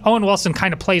 Owen Wilson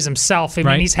kind of plays himself. I mean,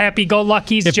 right. He's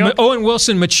happy-go-lucky. If Owen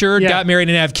Wilson matured, got married,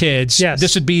 and have kids,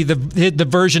 this would be the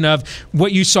version of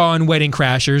what you saw in Wedding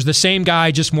Crashers. The same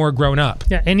guy, just more grown up.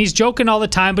 Yeah, and he's joking all the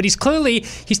time, but he's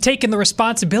taking the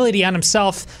responsibility on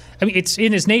himself. I mean, it's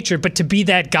in his nature, but to be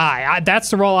that guy, that's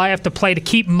the role I have to play to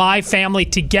keep my family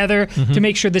together, to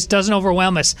make sure this doesn't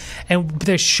overwhelm us. And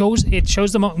it shows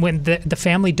them when the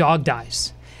family dog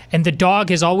dies. And the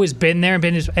dog has always been there,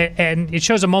 and it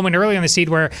shows a moment earlier in the scene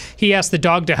where he asked the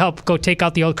dog to help go take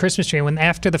out the old Christmas tree. And when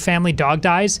after the family dog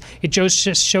dies, it just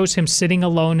shows him sitting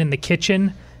alone in the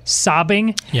kitchen,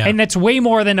 sobbing. Yeah. And that's way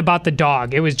more than about the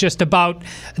dog. It was just about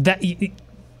that.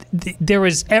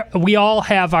 We all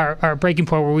have our breaking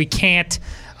point where we can't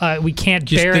we can't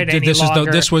bear it any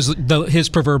longer. This was his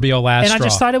proverbial last straw. And I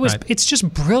just thought Right. it's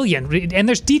just brilliant. And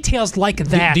there's details like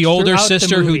that. The older throughout the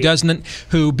sister movie.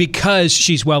 who because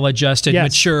she's well-adjusted,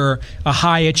 Yes. mature, a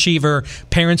high achiever,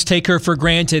 parents take her for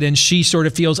granted, and she sort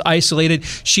of feels isolated.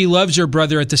 She loves her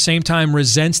brother, at the same time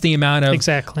resents the amount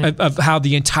of how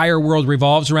the entire world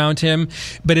revolves around him.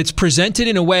 But it's presented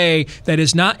in a way that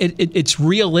is not. It's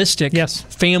realistic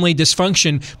family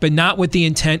dysfunction, but not with the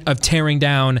intent of tearing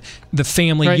down the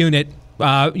family unit.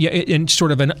 In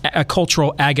sort of a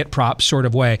cultural agate-prop sort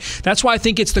of way. That's why I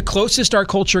think it's the closest our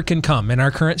culture can come in our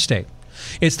current state.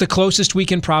 It's the closest we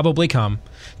can probably come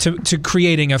to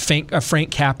creating a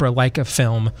Frank Capra-like a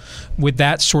film with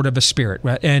that sort of a spirit.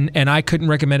 Right? And I couldn't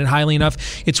recommend it highly enough.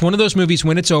 It's one of those movies,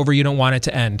 when it's over, you don't want it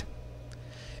to end.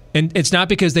 And it's not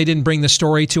because they didn't bring the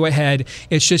story to a head.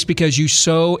 It's just because you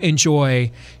so enjoy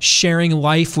sharing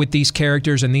life with these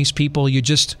characters and these people. You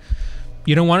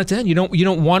don't want it to end. You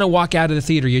don't want to walk out of the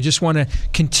theater. You just want to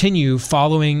continue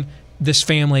following this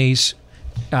family's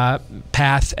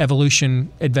path,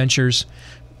 evolution, adventures,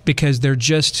 because they're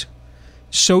just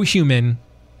so human.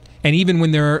 And even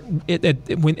when they're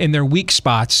in their weak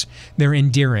spots, they're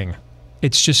endearing.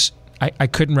 It's just I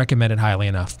couldn't recommend it highly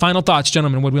enough. Final thoughts,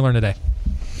 gentlemen. What did we learn today?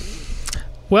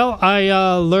 Well, I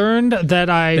learned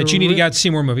that you need to go out to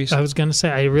see more movies. I was going to say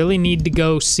I really need to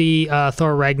go see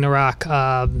Thor Ragnarok.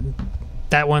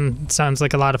 That one sounds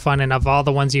like a lot of fun, and of all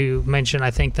the ones you mentioned,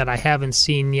 I think that I haven't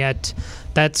seen yet,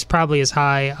 that's probably as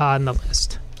high on the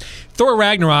list. Thor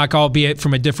Ragnarok, albeit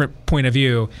from a different point of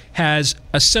view, has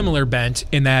a similar bent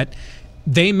in that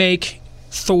they make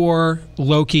Thor,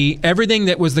 Loki, everything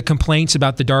that was the complaints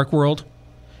about the Dark World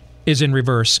is in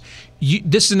reverse.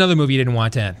 This is another movie you didn't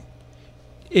want to end.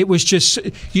 It was just,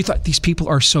 you thought, these people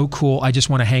are so cool, I just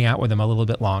want to hang out with them a little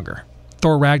bit longer.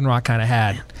 Thor Ragnarok kind of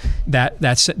had that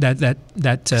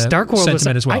Dark World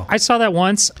sentiment as well. I saw that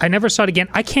once. I never saw it again.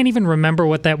 I can't even remember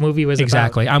what that movie was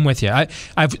exactly. about. I'm with you.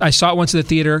 I saw it once at the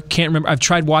theater. Can't remember. I've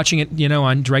tried watching it,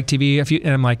 on DirecTV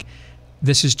and I'm like,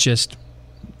 this is just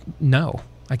no.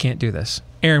 I can't do this.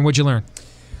 Aaron, what'd you learn?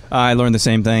 I learned the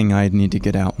same thing. I need to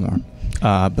get out more.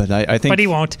 But I think. But he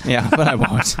won't. Yeah, but I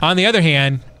won't. On the other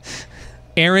hand,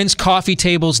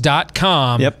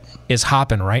 AaronsCoffeetables.com. Yep. is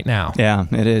hopping right now. Yeah,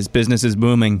 it is. Business is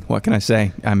booming. What can I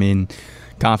say? I mean,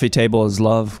 coffee table is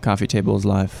love. Coffee table is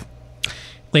life.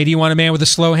 Lady, you want a man with a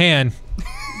slow hand.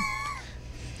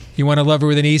 You want a lover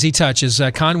with an easy touch. Is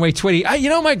Conway Twitty.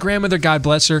 My grandmother, God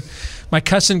bless her, my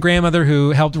cousin grandmother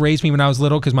who helped raise me when I was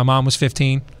little because my mom was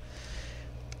 15.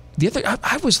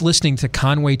 I was listening to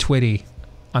Conway Twitty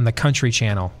on the Country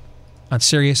Channel on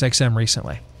Sirius XM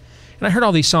recently. And I heard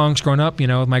all these songs growing up,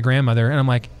 with my grandmother, and I'm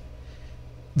like,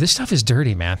 this stuff is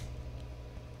dirty, man.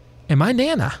 And my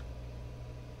Nana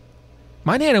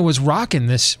was rocking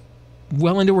this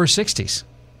well into her 60s.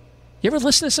 You ever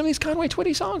listen to some of these Conway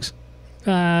Twitty songs?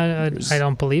 I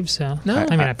don't believe so. No? I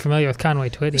mean, I'm familiar with Conway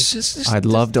Twitty. I'd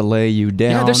love to lay you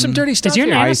down. Yeah, there's some dirty stuff Is your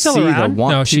here. Nana still around?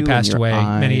 No, she passed away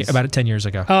eyes. about 10 years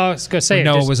ago. Oh, I was going to say. When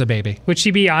Noah was a baby. Would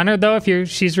she be honored, though, if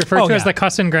she's referred to as the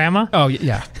cousin grandma? Oh,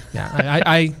 yeah.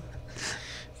 Yeah.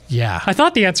 Yeah. I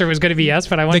thought the answer was going to be yes,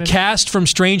 but I wanted The cast from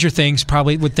Stranger Things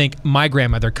probably would think my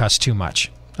grandmother cussed too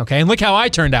much. Okay, and look how I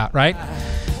turned out, right?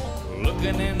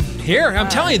 Here, I'm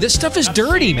telling you, this stuff is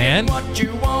dirty, man.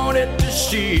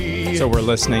 So we're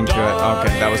listening to it.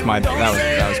 Okay, that was my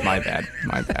bad.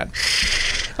 My bad.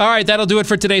 All right, that'll do it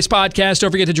for today's podcast.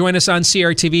 Don't forget to join us on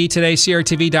CRTV today,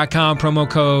 crtv.com, promo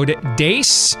code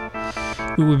DACE.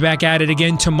 We'll be back at it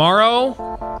again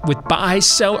tomorrow with Buy,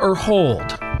 Sell, or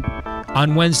Hold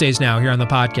on Wednesdays now here on the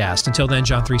podcast. Until then,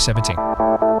 John 3:17.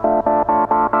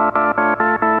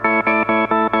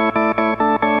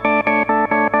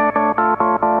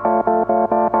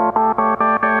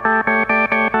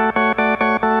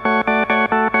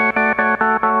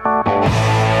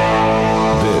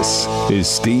 This is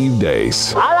Steve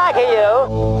Deace. I like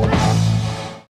you.